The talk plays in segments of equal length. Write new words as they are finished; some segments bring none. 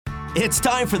It's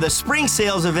time for the spring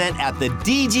sales event at the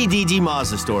DGDG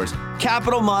Mazda stores.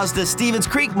 Capital Mazda, Stevens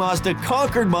Creek Mazda,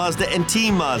 Concord Mazda, and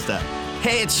Team Mazda.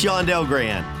 Hey, it's Sean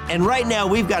Delgrand. And right now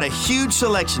we've got a huge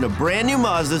selection of brand new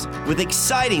Mazdas with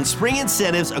exciting spring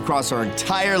incentives across our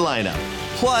entire lineup.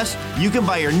 Plus, you can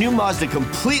buy your new Mazda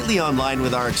completely online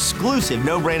with our exclusive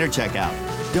no-brainer checkout.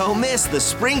 Don't miss the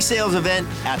spring sales event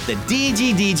at the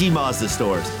DGDG Mazda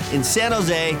stores in San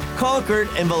Jose, Concord,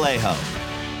 and Vallejo.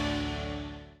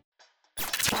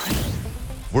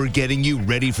 We're getting you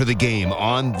ready for the game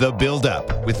on The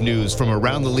Buildup with news from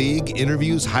around the league,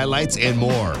 interviews, highlights, and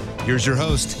more. Here's your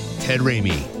host, Ted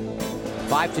Ramey.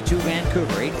 5-2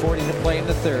 Vancouver, 8:40 to play in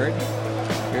the third.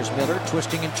 Here's Miller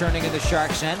twisting and turning in the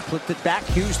Sharks' end, flipped it back,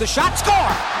 Hughes the shot, score!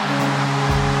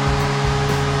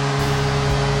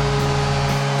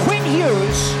 Quinn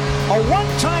Hughes, a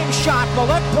one-time shot from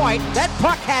the left point. That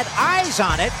puck had eyes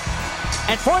on it.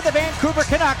 And for the Vancouver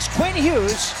Canucks, Quinn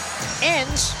Hughes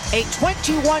ends a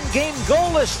 21-game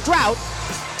goalless drought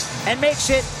and makes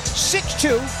it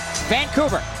 6-2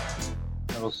 Vancouver.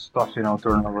 It was stuff,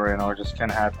 turnover, it just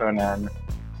can't happen. And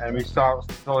we still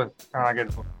kind of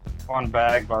get one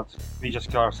back, but we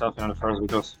just killed ourselves in the first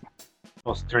because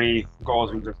those 3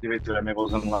 goals we just gave it to them. It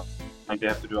wasn't like they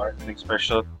have to do anything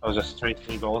special. It was just three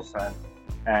goals,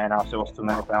 and after it was 2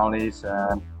 many penalties.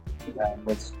 And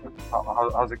that's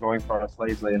how's it going for us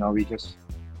lately? We just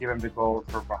give him the goal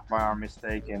by our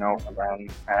mistake, and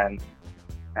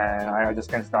I just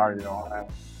can't start, I'm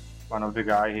one of the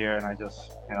guy here, and I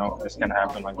just, this can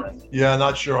happen like that. Yeah,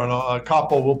 not sure. On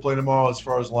Capo will play tomorrow. As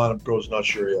far as lineup goes, not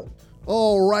sure yet.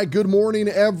 All right, good morning,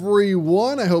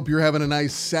 everyone. I hope you're having a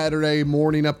nice Saturday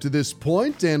morning up to this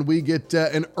point, and we get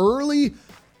an early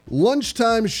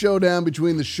lunchtime showdown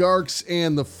between the Sharks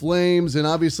and the Flames, and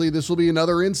obviously this will be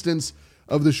another instance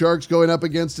of the Sharks going up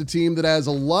against a team that has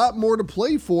a lot more to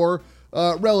play for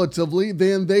relatively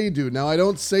than they do. Now, I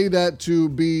don't say that to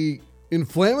be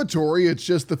inflammatory. It's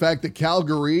just the fact that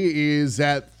Calgary is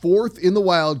at 4th in the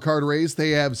wild card race.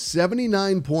 They have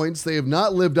 79 points. They have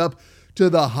not lived up to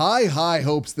the high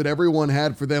hopes that everyone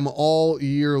had for them all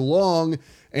year long.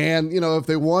 And, if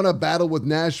they want to battle with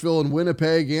Nashville and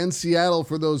Winnipeg and Seattle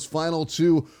for those final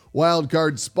 2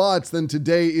 wildcard spots, then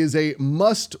today is a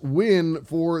must win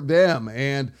for them.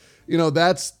 And,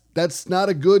 that's not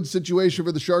a good situation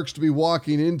for the Sharks to be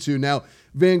walking into. Now,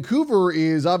 Vancouver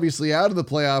is obviously out of the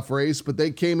playoff race, but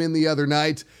they came in the other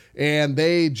night and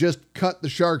they just cut the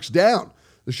Sharks down.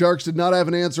 The Sharks did not have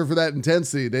an answer for that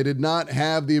intensity. They did not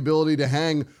have the ability to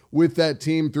hang with that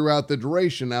team throughout the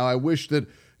duration. Now, I wish that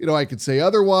I could say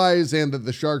otherwise and that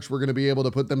the Sharks were going to be able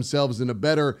to put themselves in a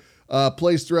better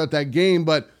place throughout that game,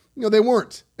 but they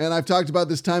weren't. And I've talked about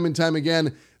this time and time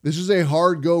again. This is a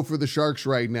hard go for the Sharks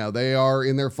right now. They are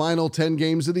in their final 10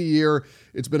 games of the year.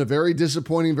 It's been a very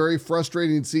disappointing, very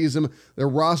frustrating season. Their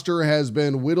roster has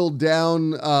been whittled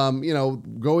down,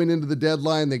 going into the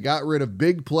deadline. They got rid of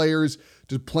big players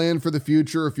to plan for the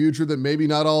future, a future that maybe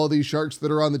not all of these Sharks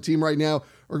that are on the team right now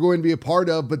are going to be a part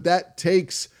of, but that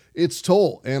takes its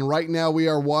toll. And right now we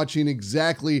are watching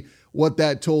exactly what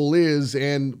that toll is.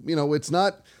 And, it's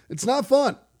not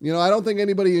fun. I don't think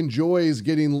anybody enjoys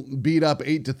getting beat up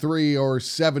 8-3 or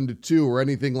 7-2 or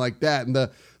anything like that. And the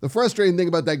frustrating thing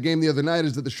about that game the other night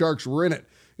is that the Sharks were in it.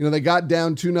 They got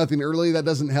down 2-0 early. That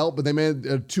doesn't help, but they made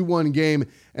a 2-1 game,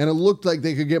 and it looked like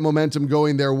they could get momentum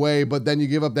going their way. But then you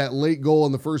give up that late goal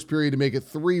in the first period to make it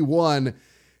 3-1,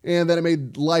 and then it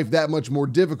made life that much more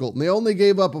difficult. And they only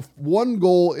gave up 1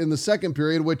 goal in the second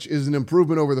period, which is an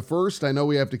improvement over the first. I know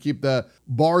we have to keep the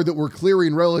bar that we're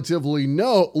clearing relatively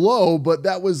low, but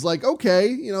that was like,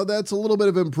 okay, that's a little bit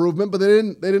of improvement, but they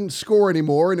didn't score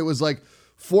anymore, and it was like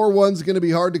 4-1's going to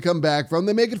be hard to come back from.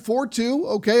 They make it 4-2.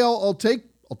 Okay, I'll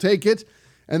take it.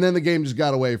 And then the game just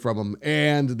got away from them.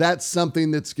 And that's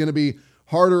something that's going to be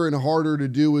harder and harder to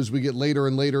do as we get later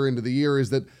and later into the year, is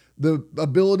that the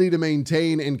ability to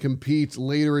maintain and compete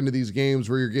later into these games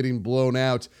where you're getting blown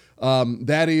out,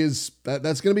 that's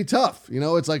going to be tough.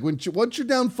 It's like once you're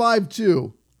down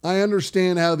 5-2, I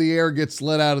understand how the air gets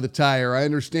let out of the tire. I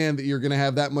understand that you're going to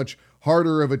have that much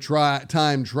harder of a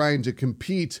time trying to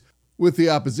compete with the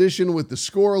opposition, with the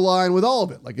score line, with all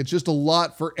of it. Like, it's just a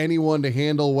lot for anyone to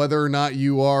handle, whether or not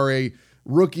you are a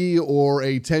rookie or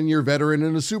a 10-year veteran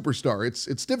and a superstar.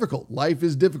 It's difficult. Life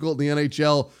is difficult in the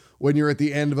NHL when you're at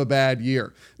the end of a bad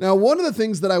year. Now, one of the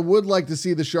things that I would like to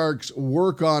see the Sharks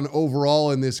work on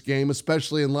overall in this game,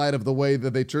 especially in light of the way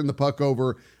that they turned the puck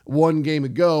over 1 game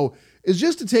ago, is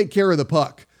just to take care of the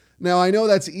puck. Now, I know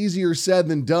that's easier said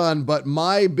than done, but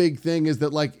my big thing is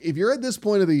that, if you're at this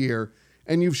point of the year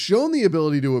and you've shown the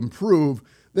ability to improve,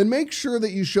 then make sure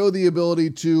that you show the ability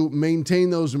to maintain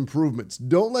those improvements.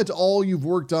 Don't let all you've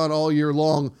worked on all year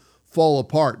long fall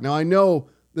apart. Now, I know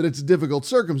that it's a difficult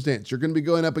circumstance. You're going to be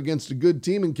going up against a good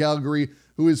team in Calgary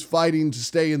who is fighting to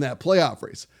stay in that playoff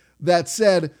race. That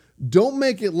said, don't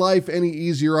make it life any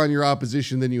easier on your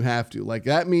opposition than you have to. Like,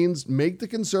 that means make the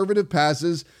conservative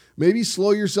passes, maybe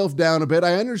slow yourself down a bit.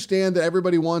 I understand that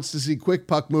everybody wants to see quick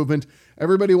puck movement.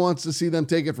 Everybody wants to see them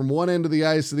take it from one end of the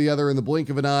ice to the other in the blink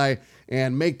of an eye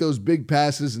and make those big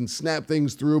passes and snap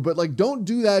things through. But like, don't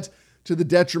do that to the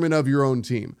detriment of your own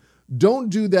team. Don't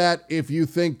do that if you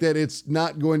think that it's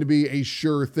not going to be a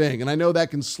sure thing. And I know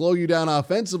that can slow you down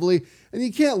offensively, and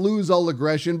you can't lose all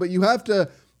aggression, but you have to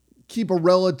keep a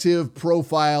relative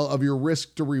profile of your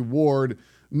risk to reward,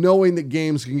 knowing that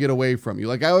games can get away from you.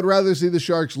 Like, I would rather see the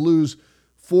Sharks lose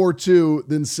 4-2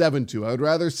 than 7-2. I would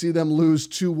rather see them lose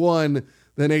 2-1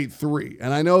 than 8-3.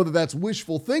 And I know that that's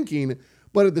wishful thinking,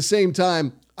 but at the same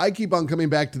time, I keep on coming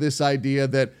back to this idea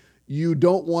that you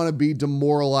don't want to be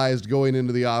demoralized going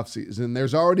into the offseason.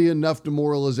 There's already enough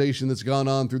demoralization that's gone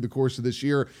on through the course of this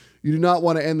year. You do not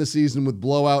want to end the season with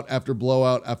blowout after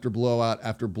blowout after blowout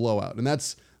after blowout. And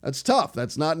that's tough.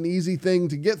 That's not an easy thing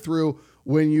to get through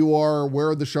when you are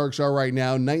where the Sharks are right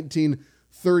now,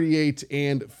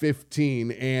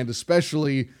 19-38-15, and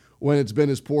especially when it's been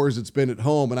as poor as it's been at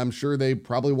home. And I'm sure they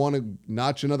probably want to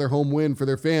notch another home win for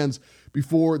their fans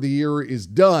before the year is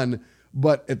done.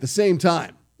 But at the same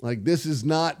time, like, this has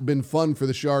not been fun for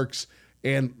the Sharks,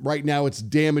 and right now it's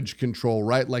damage control,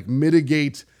 right? Like,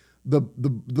 mitigate the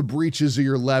breaches of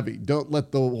your levee. Don't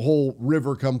let the whole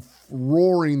river come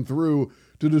roaring through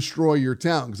to destroy your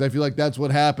town, because I feel like that's what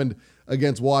happened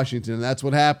against Washington, and that's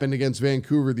what happened against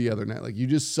Vancouver the other night. Like, you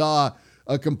just saw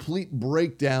a complete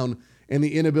breakdown and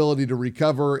the inability to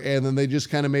recover, and then they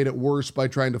just kind of made it worse by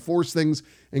trying to force things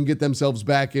and get themselves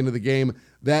back into the game.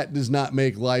 That does not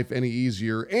make life any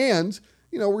easier. And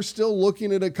we're still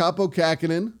looking at a Kaapo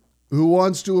Kähkönen who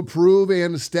wants to approve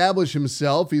and establish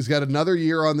himself. He's got another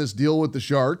year on this deal with the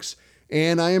Sharks,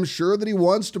 and I am sure that he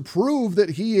wants to prove that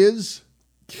he is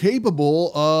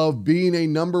capable of being a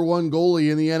number one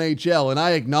goalie in the NHL. And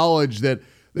I acknowledge that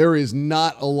there is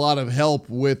not a lot of help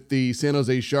with the San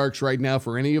Jose Sharks right now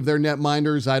for any of their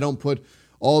netminders. I don't put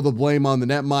all the blame on the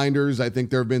netminders. I think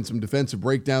there have been some defensive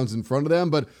breakdowns in front of them,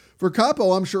 but for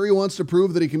Kaapo, I'm sure he wants to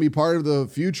prove that he can be part of the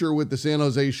future with the San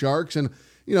Jose Sharks. And,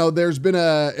 there's been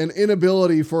an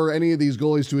inability for any of these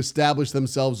goalies to establish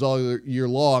themselves all year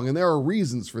long. And there are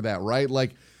reasons for that, right?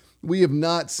 Like, we have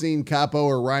not seen Kaapo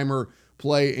or Reimer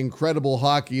play incredible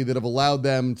hockey that have allowed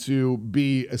them to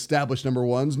be established number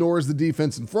ones, nor has the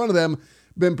defense in front of them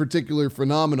been particularly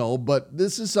phenomenal. But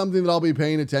this is something that I'll be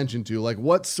paying attention to. Like,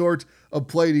 what sort of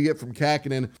play do you get from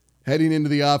Kähkönen heading into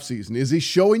the offseason? Is he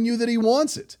showing you that he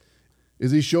wants it? Is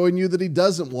he showing you that he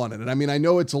doesn't want it? And I mean, I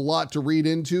know it's a lot to read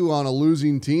into on a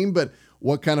losing team, but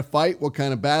what kind of fight, what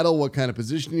kind of battle, what kind of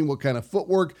positioning, what kind of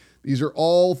footwork, these are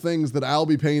all things that I'll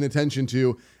be paying attention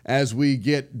to as we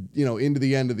get, into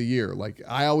the end of the year. Like,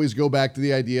 I always go back to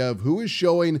the idea of who is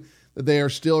showing that they are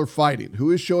still fighting, who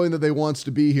is showing that they wants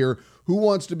to be here, who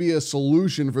wants to be a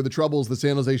solution for the troubles the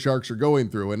San Jose Sharks are going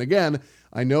through. And again,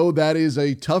 I know that is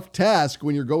a tough task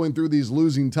when you're going through these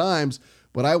losing times,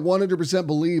 but I 100%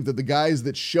 believe that the guys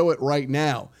that show it right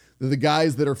now, the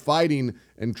guys that are fighting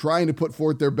and trying to put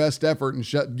forth their best effort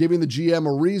and giving the GM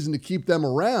a reason to keep them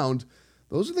around,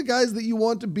 those are the guys that you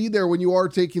want to be there when you are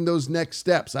taking those next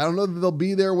steps. I don't know that they'll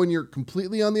be there when you're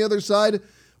completely on the other side,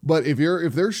 but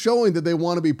if they're showing that they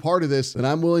want to be part of this, then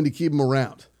I'm willing to keep them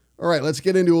around. All right, let's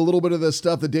get into a little bit of the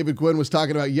stuff that David Quinn was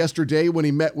talking about yesterday when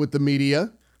he met with the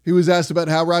media. He was asked about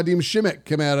how Radim Simek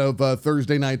came out of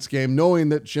Thursday night's game, knowing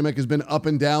that Simek has been up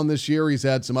and down this year. He's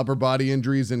had some upper body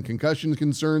injuries and concussion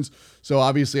concerns. So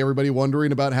obviously everybody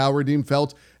wondering about how Radim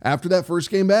felt after that first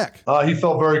game back. He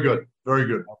felt very good. Very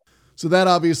good. So that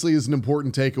obviously is an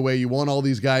important takeaway. You want all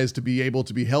these guys to be able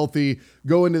to be healthy,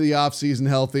 go into the offseason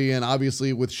healthy, and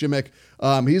obviously with Simek,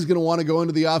 he's going to want to go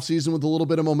into the offseason with a little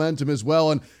bit of momentum as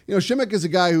well. And, Simek is a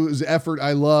guy whose effort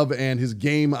I love and his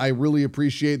game I really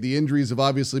appreciate. The injuries have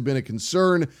obviously been a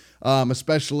concern,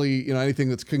 especially, anything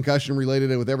that's concussion related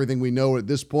and with everything we know at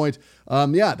this point.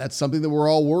 That's something that we're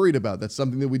all worried about. That's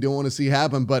something that we don't want to see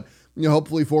happen. But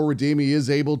hopefully for Radim, he is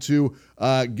able to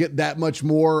get that much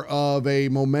more of a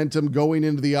momentum going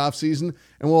into the offseason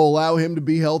and will allow him to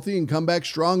be healthy and come back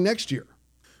strong next year.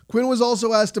 Quinn was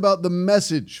also asked about the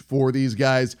message for these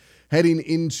guys heading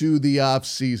into the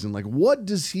offseason. Like, what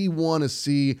does he want to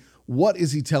see? What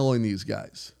is he telling these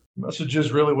guys? The message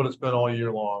is really what it's been all year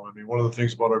long. I mean, one of the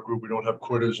things about our group, we don't have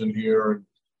quitters in here.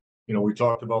 And, we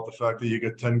talked about the fact that you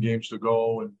get 10 games to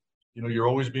go and you're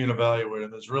always being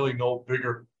evaluated. There's really no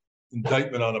bigger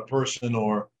indictment on a person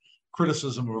or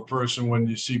criticism of a person when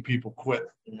you see people quit.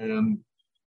 And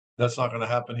that's not going to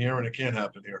happen here, and it can't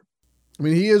happen here. I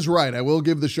mean, he is right. I will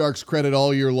give the Sharks credit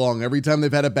all year long. Every time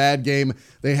they've had a bad game,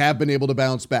 they have been able to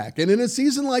bounce back. And in a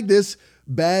season like this,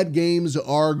 bad games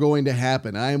are going to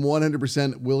happen. I am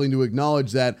 100% willing to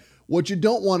acknowledge that. What you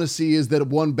don't want to see is that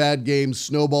one bad game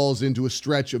snowballs into a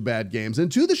stretch of bad games.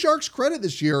 And to the Sharks' credit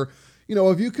this year,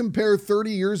 if you compare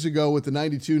 30 years ago with the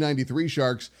 92-93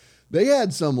 Sharks, they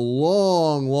had some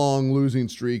long losing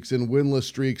streaks and winless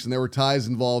streaks, and there were ties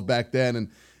involved back then. And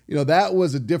that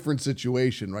was a different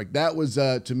situation, right? That was,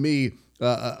 to me,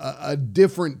 a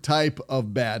different type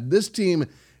of bad. This team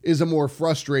is a more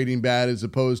frustrating bad as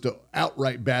opposed to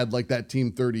outright bad like that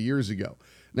team 30 years ago.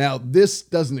 Now, this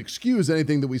doesn't excuse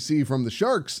anything that we see from the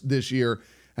Sharks this year.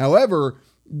 However,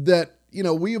 that,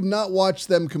 we have not watched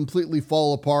them completely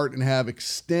fall apart and have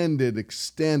extended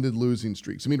losing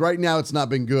streaks. I mean, right now it's not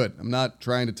been good. I'm not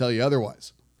trying to tell you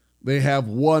otherwise. They have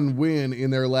one win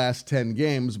in their last 10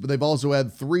 games, but they've also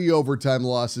had 3 overtime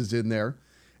losses in there,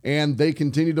 and they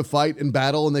continue to fight and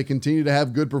battle, and they continue to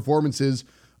have good performances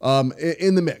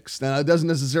in the mix. Now, it doesn't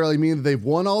necessarily mean that they've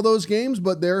won all those games,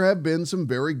 but there have been some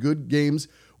very good games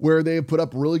where they have put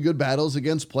up really good battles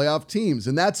against playoff teams,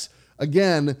 and that's,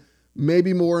 again,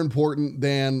 maybe more important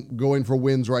than going for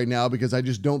wins right now, because I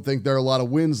just don't think there are a lot of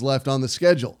wins left on the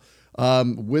schedule.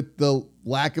 With the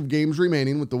lack of games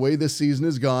remaining, with the way this season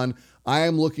has gone, I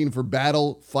am looking for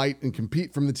battle, fight, and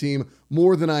compete from the team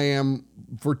more than I am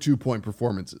for 2-point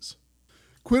performances.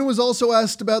 Quinn was also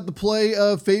asked about the play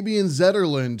of Fabian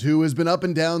Zetterlund, who has been up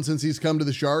and down since he's come to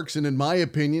the Sharks, and in my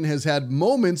opinion has had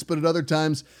moments, but at other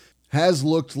times has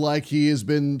looked like he has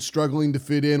been struggling to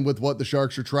fit in with what the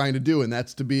Sharks are trying to do, and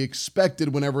that's to be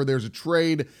expected whenever there's a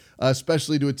trade,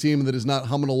 especially to a team that is not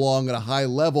humming along at a high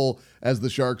level as the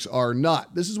Sharks are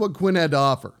not. This is what Quinn had to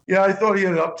offer. Yeah, I thought he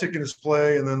had an uptick in his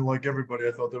play, and then like everybody,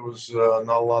 I thought there was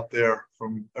not a lot there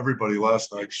from everybody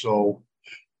last night. So,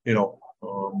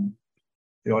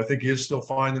 I think he is still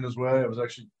finding his way. I was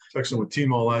actually texting with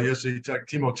Timo yesterday.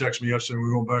 Timo texted me yesterday. We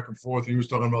were going back and forth. He was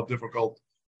talking about difficult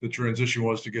the transition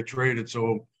was to get traded.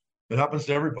 So it happens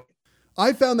to everybody.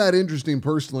 I found that interesting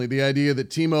personally, the idea that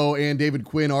Timo and David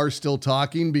Quinn are still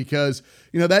talking, because,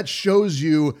 that shows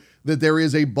you that there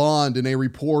is a bond and a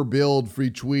rapport build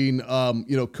between,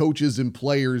 coaches and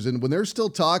players. And when they're still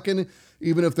talking,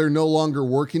 even if they're no longer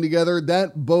working together,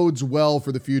 that bodes well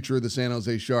for the future of the San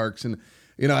Jose Sharks. And,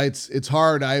 it's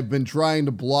hard. I've been trying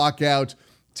to block out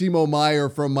Timo Meier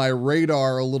from my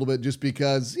radar a little bit just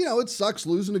because, it sucks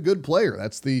losing a good player.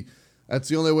 That's the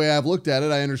only way I've looked at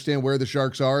it. I understand where the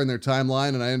Sharks are in their timeline,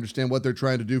 and I understand what they're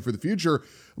trying to do for the future.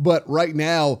 But right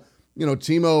now,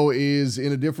 Timo is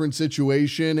in a different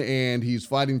situation, and he's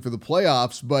fighting for the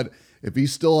playoffs. But if he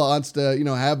still wants to,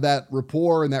 have that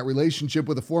rapport and that relationship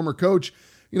with a former coach,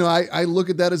 I look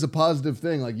at that as a positive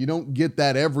thing. Like, you don't get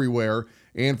that everywhere.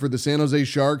 And for the San Jose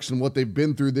Sharks and what they've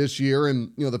been through this year,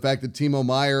 and, the fact that Timo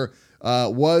Meier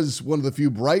was one of the few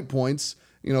bright points,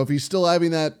 if he's still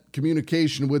having that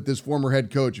communication with this former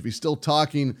head coach, if he's still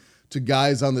talking to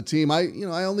guys on the team, I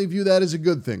only view that as a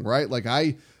good thing, right? Like,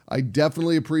 I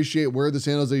definitely appreciate where the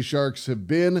San Jose Sharks have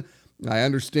been. I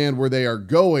understand where they are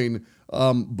going,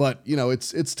 but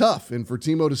it's tough. And for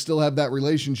Timo to still have that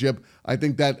relationship, I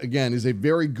think that, again, is a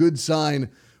very good sign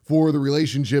for the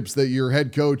relationships that your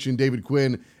head coach and David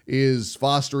Quinn is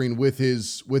fostering with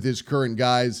his current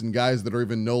guys and guys that are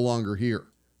even no longer here.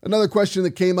 Another question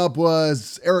that came up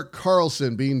was Erik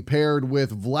Karlsson being paired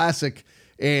with Vlasic,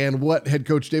 and what head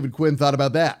coach David Quinn thought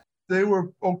about that. They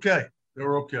were okay.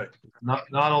 Not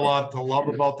a lot to love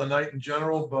about the night in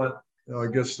general, but I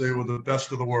guess they were the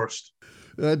best of the worst.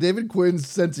 David Quinn's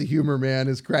sense of humor, man,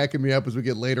 is cracking me up as we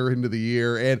get later into the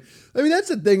year. And I mean, that's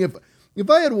the thing. If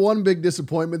I had one big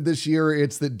disappointment this year,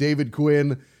 it's that David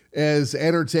Quinn, as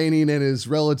entertaining and as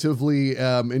relatively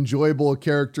enjoyable a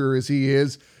character as he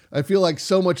is, I feel like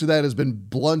so much of that has been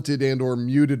blunted and or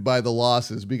muted by the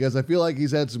losses, because I feel like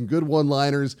he's had some good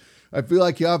one-liners. I feel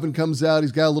like he often comes out,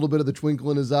 he's got a little bit of the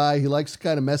twinkle in his eye. He likes to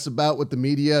kind of mess about with the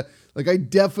media. Like, I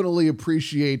definitely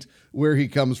appreciate where he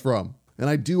comes from. And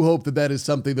I do hope that that is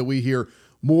something that we hear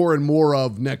more and more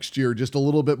of next year, just a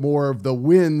little bit more of the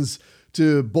wins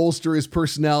to bolster his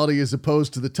personality as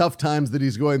opposed to the tough times that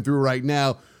he's going through right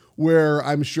now, where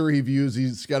I'm sure he views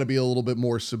he's got to be a little bit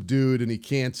more subdued, and he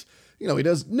can't, he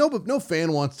does. No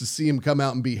fan wants to see him come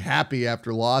out and be happy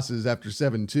after losses after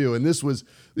 7-2. And this was,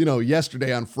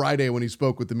 yesterday on Friday when he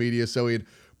spoke with the media. So he had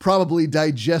probably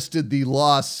digested the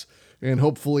loss and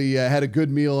hopefully had a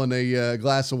good meal and a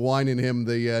glass of wine in him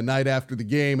the night after the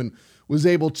game, and was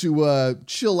able to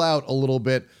chill out a little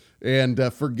bit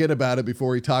and forget about it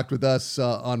before he talked with us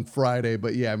on Friday.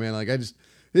 But yeah, man, like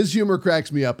his humor cracks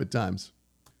me up at times.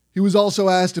 He was also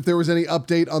asked if there was any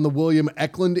update on the William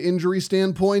Eklund injury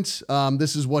standpoint.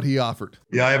 This is what he offered.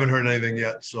 Yeah, I haven't heard anything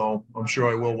yet, so I'm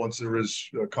sure I will once there is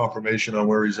confirmation on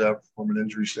where he's at from an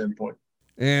injury standpoint.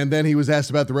 And then he was asked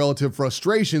about the relative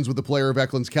frustrations with the player of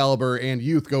Eklund's caliber and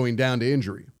youth going down to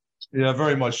injury. Yeah,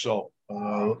 very much so.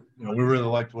 We really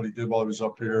liked what he did while he was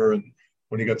up here, and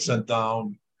when he got sent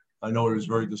down, I know he was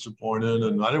very disappointed,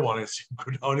 and I didn't want to see him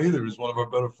go down either. He was one of our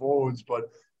better forwards, but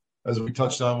as we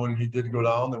touched on, when he did go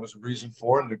down, there was a reason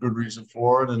for it and a good reason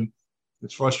for it, and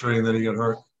it's frustrating that he got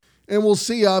hurt. And we'll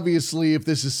see, obviously, if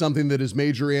this is something that is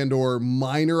major and or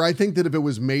minor. I think that if it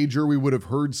was major, we would have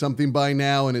heard something by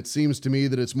now, and it seems to me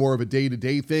that it's more of a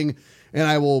day-to-day thing, and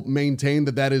I will maintain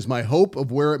that that is my hope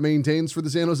of where it maintains for the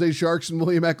San Jose Sharks and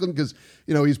William Eklund, because,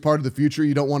 he's part of the future.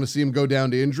 You don't want to see him go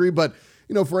down to injury, but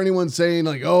for anyone saying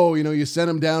like, oh, you sent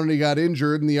him down and he got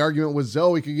injured, and the argument was,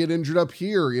 oh, he could get injured up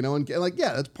here, and like,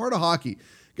 yeah, that's part of hockey.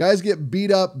 Guys get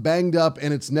beat up, banged up,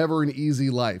 and it's never an easy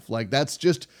life. Like that's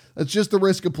just the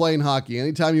risk of playing hockey.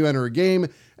 Anytime you enter a game,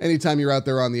 anytime you're out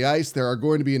there on the ice, there are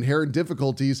going to be inherent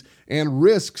difficulties and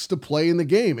risks to play in the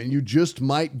game, and you just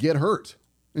might get hurt.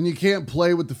 And you can't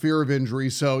play with the fear of injury.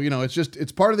 So,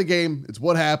 it's part of the game. It's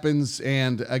what happens.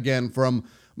 And again, from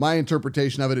my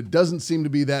interpretation of it, it doesn't seem to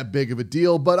be that big of a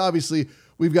deal, but obviously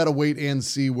we've got to wait and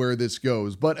see where this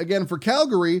goes. But again, for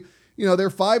Calgary, they're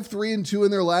 5-3-2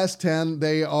 in their last 10.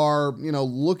 They are,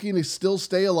 looking to still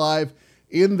stay alive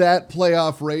in that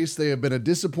playoff race. They have been a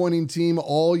disappointing team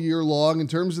all year long in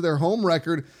terms of their home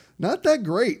record. Not that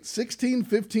great,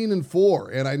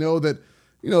 16-15-4. And I know that,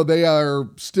 they are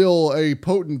still a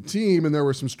potent team, and there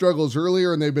were some struggles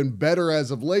earlier, and they've been better as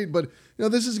of late, but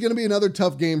this is going to be another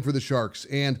tough game for the Sharks.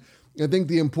 And I think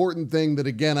the important thing that,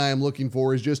 again, I am looking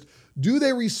for is just, do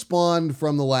they respond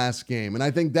from the last game? And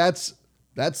I think that's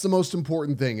the most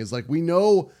important thing, is like, we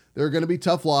know there are going to be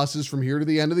tough losses from here to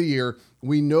the end of the year.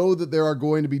 We know that there are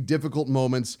going to be difficult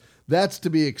moments. That's to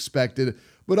be expected.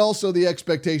 But also the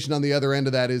expectation on the other end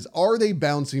of that is, are they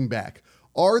bouncing back?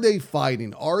 Are they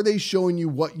fighting? Are they showing you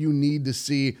what you need to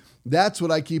see? That's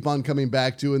what I keep on coming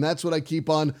back to, and that's what I keep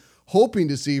on hoping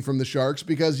to see from the Sharks,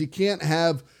 because you can't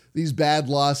have these bad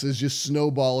losses just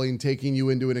snowballing, taking you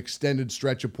into an extended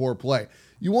stretch of poor play.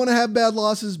 You want to have bad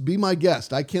losses? Be my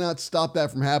guest. I cannot stop that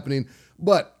from happening,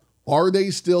 but are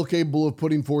they still capable of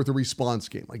putting forth a response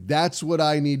game? Like, that's what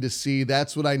I need to see.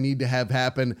 That's what I need to have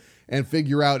happen, and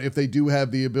figure out if they do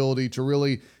have the ability to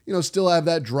really, still have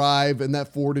that drive and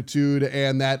that fortitude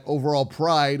and that overall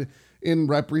pride in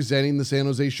representing the San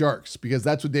Jose Sharks, because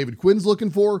that's what David Quinn's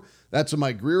looking for. That's what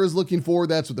Mike Greer is looking for.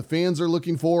 That's what the fans are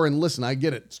looking for. And listen, I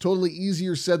get it. It's totally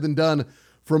easier said than done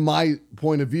from my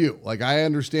point of view. Like, I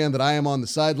understand that I am on the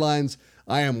sidelines.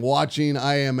 I am watching.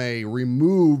 I am a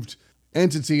removed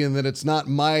entity, and that it's not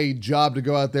my job to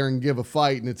go out there and give a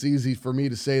fight. And it's easy for me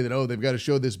to say that, oh, they've got to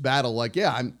show this battle. Like,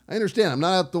 yeah, I understand. I'm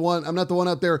not the one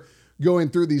out there going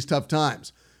through these tough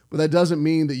times. But that doesn't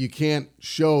mean that you can't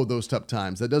show those tough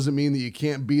times. That doesn't mean that you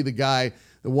can't be the guy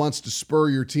that wants to spur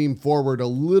your team forward a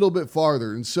little bit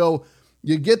farther. And so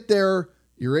you get there,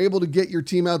 you're able to get your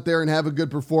team out there and have a good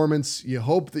performance. You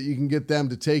hope that you can get them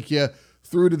to take you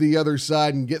through to the other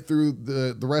side and get through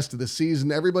the rest of the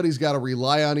season. Everybody's got to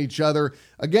rely on each other.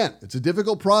 Again, it's a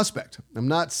difficult prospect. I'm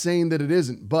not saying that it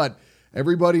isn't, but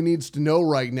everybody needs to know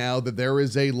right now that there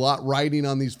is a lot riding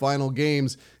on these final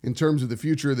games in terms of the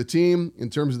future of the team, in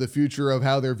terms of the future of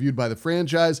how they're viewed by the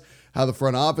franchise, how the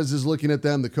front office is looking at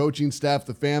them, the coaching staff,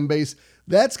 the fan base.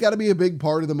 That's got to be a big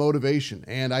part of the motivation.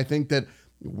 And I think that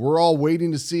we're all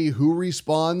waiting to see who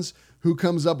responds, who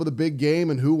comes up with a big game,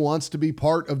 and who wants to be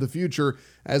part of the future,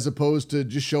 as opposed to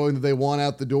just showing that they want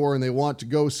out the door and they want to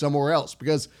go somewhere else.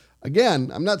 Because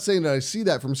again, I'm not saying that I see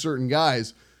that from certain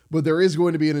guys, but there is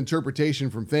going to be an interpretation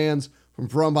from fans, from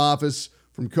front office,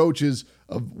 from coaches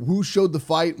of who showed the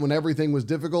fight when everything was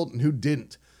difficult and who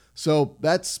didn't. So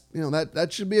that's, that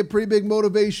should be a pretty big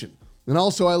motivation. And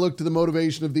also I look to the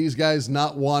motivation of these guys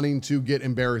not wanting to get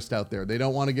embarrassed out there. They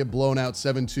don't want to get blown out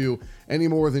 7-2 any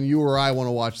more than you or I want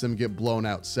to watch them get blown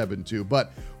out 7-2.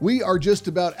 But we are just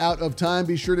about out of time.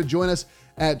 Be sure to join us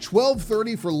at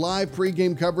 12:30 for live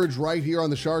pregame coverage right here on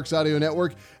the Sharks Audio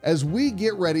Network as we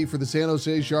get ready for the San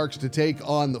Jose Sharks to take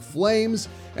on the Flames.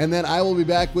 And then I will be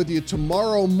back with you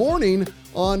tomorrow morning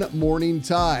on Morning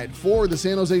Tide. For the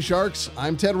San Jose Sharks,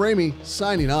 I'm Ted Ramey,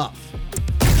 signing off.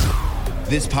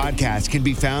 This podcast can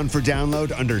be found for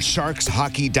download under Sharks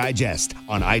Hockey Digest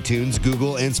on iTunes,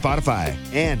 Google, and Spotify,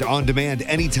 and on demand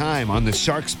anytime on the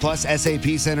Sharks Plus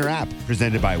SAP Center app,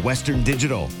 presented by Western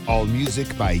Digital. All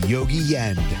music by Yogi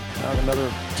Yend. Another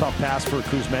tough pass for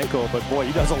Kuzmenko, but boy,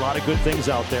 he does a lot of good things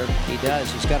out there. He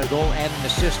does. He's got a goal and an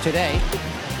assist today.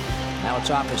 Now it's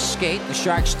off his skate. The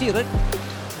Sharks steal it.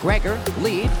 Gregor,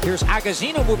 lead. Here's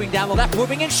Agazino moving down the left,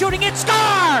 moving and shooting. It's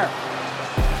score!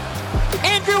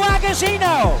 Andrew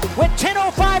Agazino, with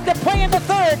 10:05 to play in the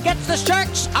third, gets the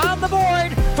Sharks on the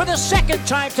board for the second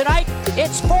time tonight.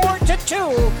 It's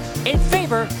 4-2 in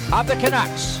favor of the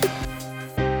Canucks.